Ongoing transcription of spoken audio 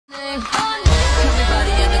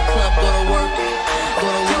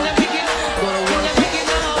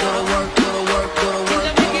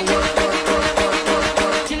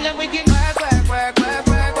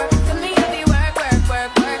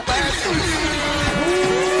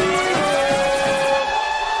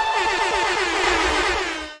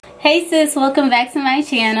Hey sis, welcome back to my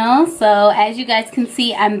channel. So as you guys can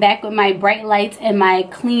see, I'm back with my bright lights and my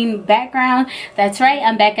clean background. That's right,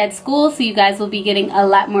 I'm back at school, so you guys will be getting a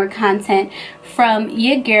lot more content from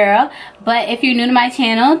your girl. But if you're new to my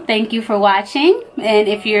channel, thank you for watching. And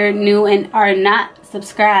if you're new and are not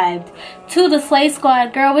subscribed to the Slay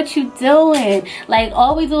Squad, girl, what you doing? Like,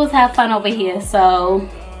 all we do is have fun over here. So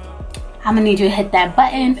I'm gonna need you to hit that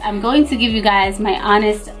button. I'm going to give you guys my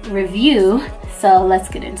honest review. So let's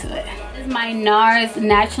get into it. This is my Nars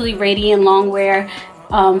Naturally Radiant Longwear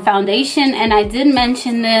foundation, and I did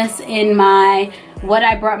mention this in my what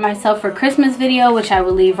I brought myself for Christmas video, which I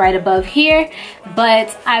will leave right above here.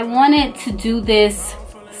 But I wanted to do this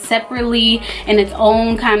separately in its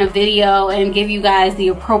own kind of video and give you guys the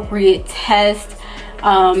appropriate test.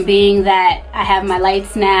 Being that I have my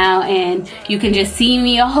lights now and you can just see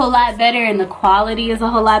me a whole lot better and the quality is a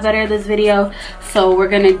whole lot better in this video. So we're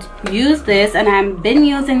gonna use this, and I've been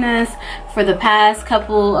using this for the past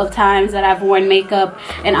couple of times that I've worn makeup,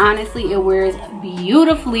 and honestly it wears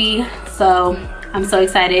beautifully. So I'm so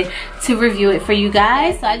excited to review it for you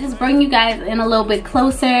guys. So I just bring you guys in a little bit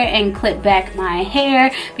closer and clip back my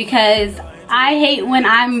hair, because I hate when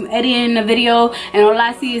I'm editing a video and all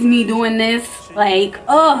I see is me doing this. Like,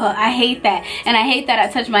 oh, I hate that. And I hate that I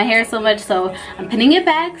touch my hair so much, so I'm pinning it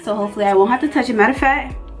back, so hopefully I won't have to touch it. Matter of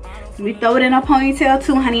fact, let me throw it in a ponytail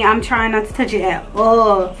too, honey. I'm trying not to touch it at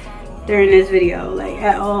all during this video, like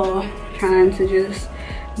at all. Trying to just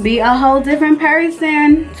be a whole different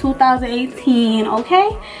person. 2018, okay?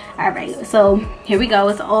 All right, so here we go.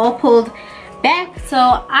 It's all pulled back. So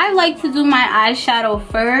I like to do my eyeshadow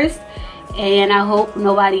first, and I hope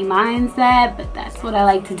nobody minds that, but that's what I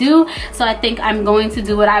like to do. So I think I'm going to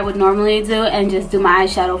do what I would normally do and just do my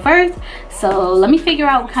eyeshadow first. So let me figure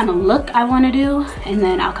out what kind of look I want to do, and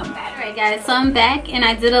then I'll come back. Alright guys, so I'm back, and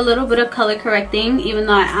I did a little bit of color correcting, even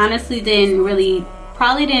though I honestly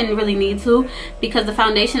probably didn't really need to, because the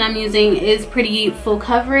foundation I'm using is pretty full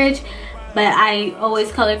coverage. But I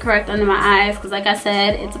always color correct under my eyes because, like I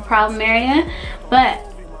said, it's a problem area. But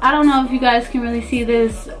I don't know if you guys can really see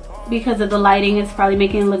this because of the lighting. It's probably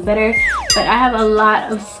making it look better, but I have a lot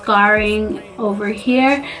of scarring over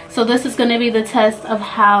here. So this is going to be the test of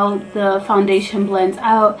how the foundation blends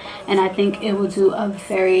out, and I think it will do a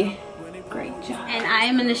very great job. And I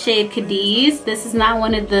am in the shade Cadiz. This is not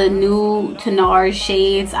one of the new to Nars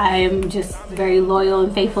shades. I am just very loyal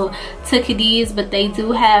and faithful to Cadiz, but they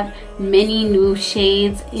do have many new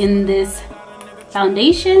shades in this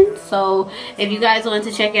foundation. So if you guys want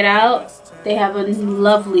to check it out, they have a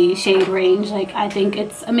lovely shade range. Like, I think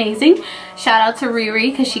it's amazing. Shout out to Riri,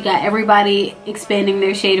 because she got everybody expanding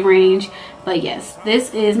their shade range. But yes,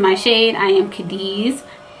 this is my shade. I am Cadiz.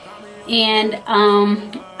 And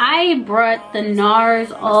I brought the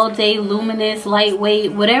Nars All Day Luminous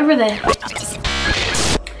Lightweight, whatever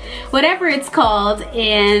it's called,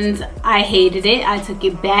 and I hated it. I took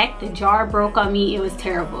it back. The jar broke on me. It was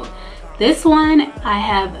terrible. This one I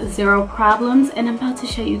have zero problems, and I'm about to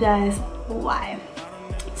show you guys why.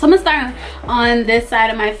 So I'm gonna start on this side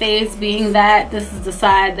of my face, being that this is the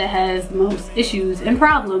side that has the most issues and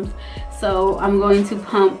problems. So I'm going to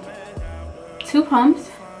pump 2 pumps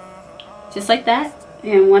just like that,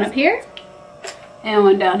 and one up here and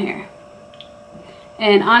one down here.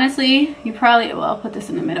 And honestly, you probably, well, I'll put this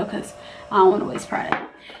in the middle because I don't want to waste product.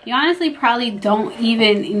 You honestly probably don't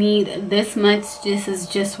even need this much. This is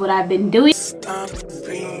just what I've been doing.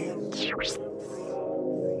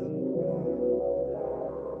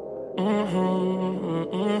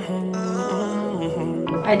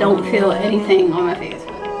 I don't feel anything on my face.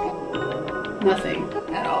 Nothing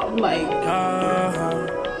at all. Like,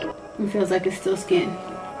 it feels like it's still skin.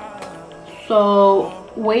 So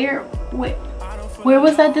where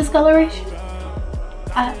was that discoloration?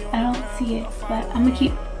 I don't see it, but I'm gonna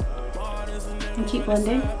keep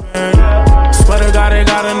blending. Swear to God, I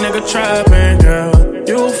got a nigga trapping, girl.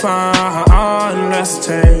 You find, let's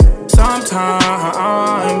take some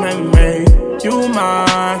time and make you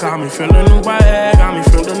mine. Got me feeling the way,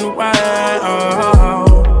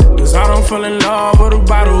 oh. Cause I don't feel in love with a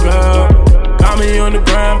bottle, girl. Got me on the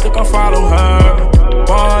gram, think I follow her.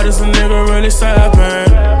 Boy, this a nigga really sapping.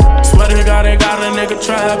 Swear to God, I got a nigga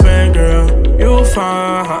trapping, girl. You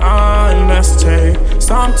find, let's take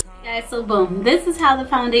some time. Guys, so boom, this is how the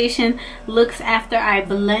foundation looks after I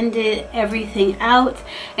blended everything out.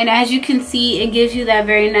 And as you can see, it gives you that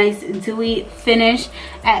very nice dewy finish.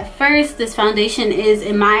 At first, this foundation is,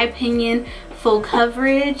 in my opinion, full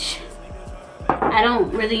coverage. I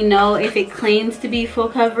don't really know if it claims to be full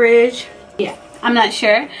coverage. Yeah, I'm not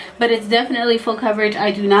sure, but it's definitely full coverage.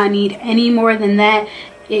 I do not need any more than that.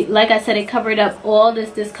 it, like I said, it covered up all this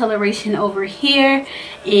discoloration over here,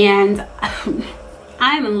 and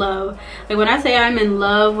I'm in love. Like, when I say I'm in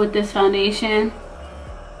love with this foundation,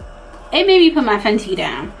 it made me put my Fenty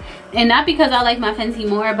down. And not because I like my Fenty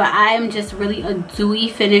more, but I am just really a dewy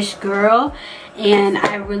finish girl, and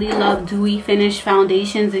I really love dewy finish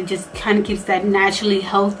foundations. It just kind of keeps that naturally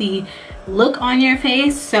healthy look on your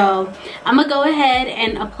face. So I'm gonna go ahead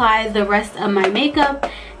and apply the rest of my makeup,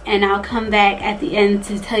 and I'll come back at the end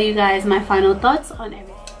to tell you guys my final thoughts on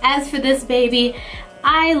everything. As for this baby,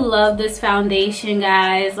 I love this foundation,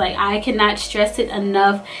 guys. Like, I cannot stress it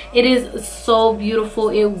enough. It is so beautiful.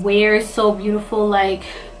 It wears so beautiful. Like,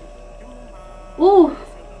 ooh,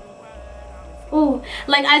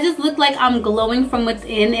 like, I just look like I'm glowing from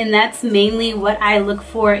within, and that's mainly what I look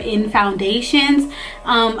for in foundations.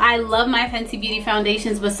 I love my Fenty Beauty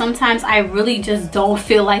foundations, but sometimes I really just don't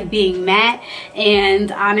feel like being matte.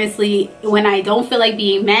 And honestly, when I don't feel like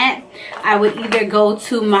being matte, I would either go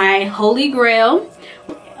to my Holy Grail,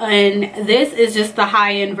 and this is just the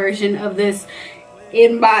high-end version of this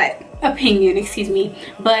in my opinion, excuse me,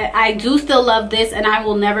 but I do still love this, and I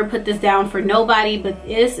will never put this down for nobody. But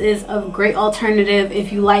this is a great alternative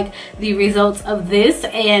if you like the results of this,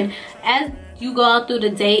 and as you go out through the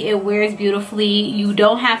day, it wears beautifully. You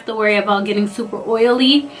don't have to worry about getting super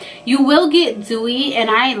oily. You will get dewy, and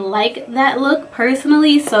I like that look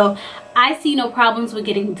personally, so I see no problems with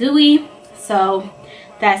getting dewy. So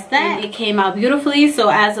that's that. And it came out beautifully, so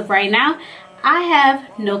as of right now, I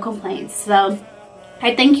have no complaints. So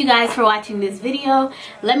I thank you guys for watching this video.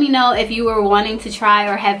 Let me know if you were wanting to try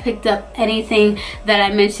or have picked up anything that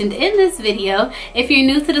I mentioned in this video. If you're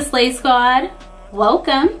new to the Slay Squad,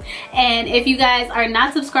 welcome. And if you guys are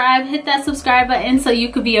not subscribed, hit that subscribe button so you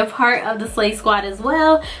could be a part of the Slay Squad as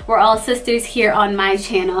well. We're all sisters here on my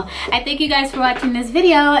channel. I thank you guys for watching this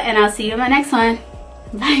video, and I'll see you in my next one.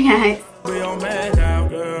 Bye, guys. We all mad out,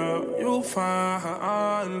 girl. You'll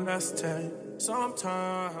find let's take some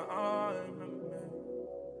time.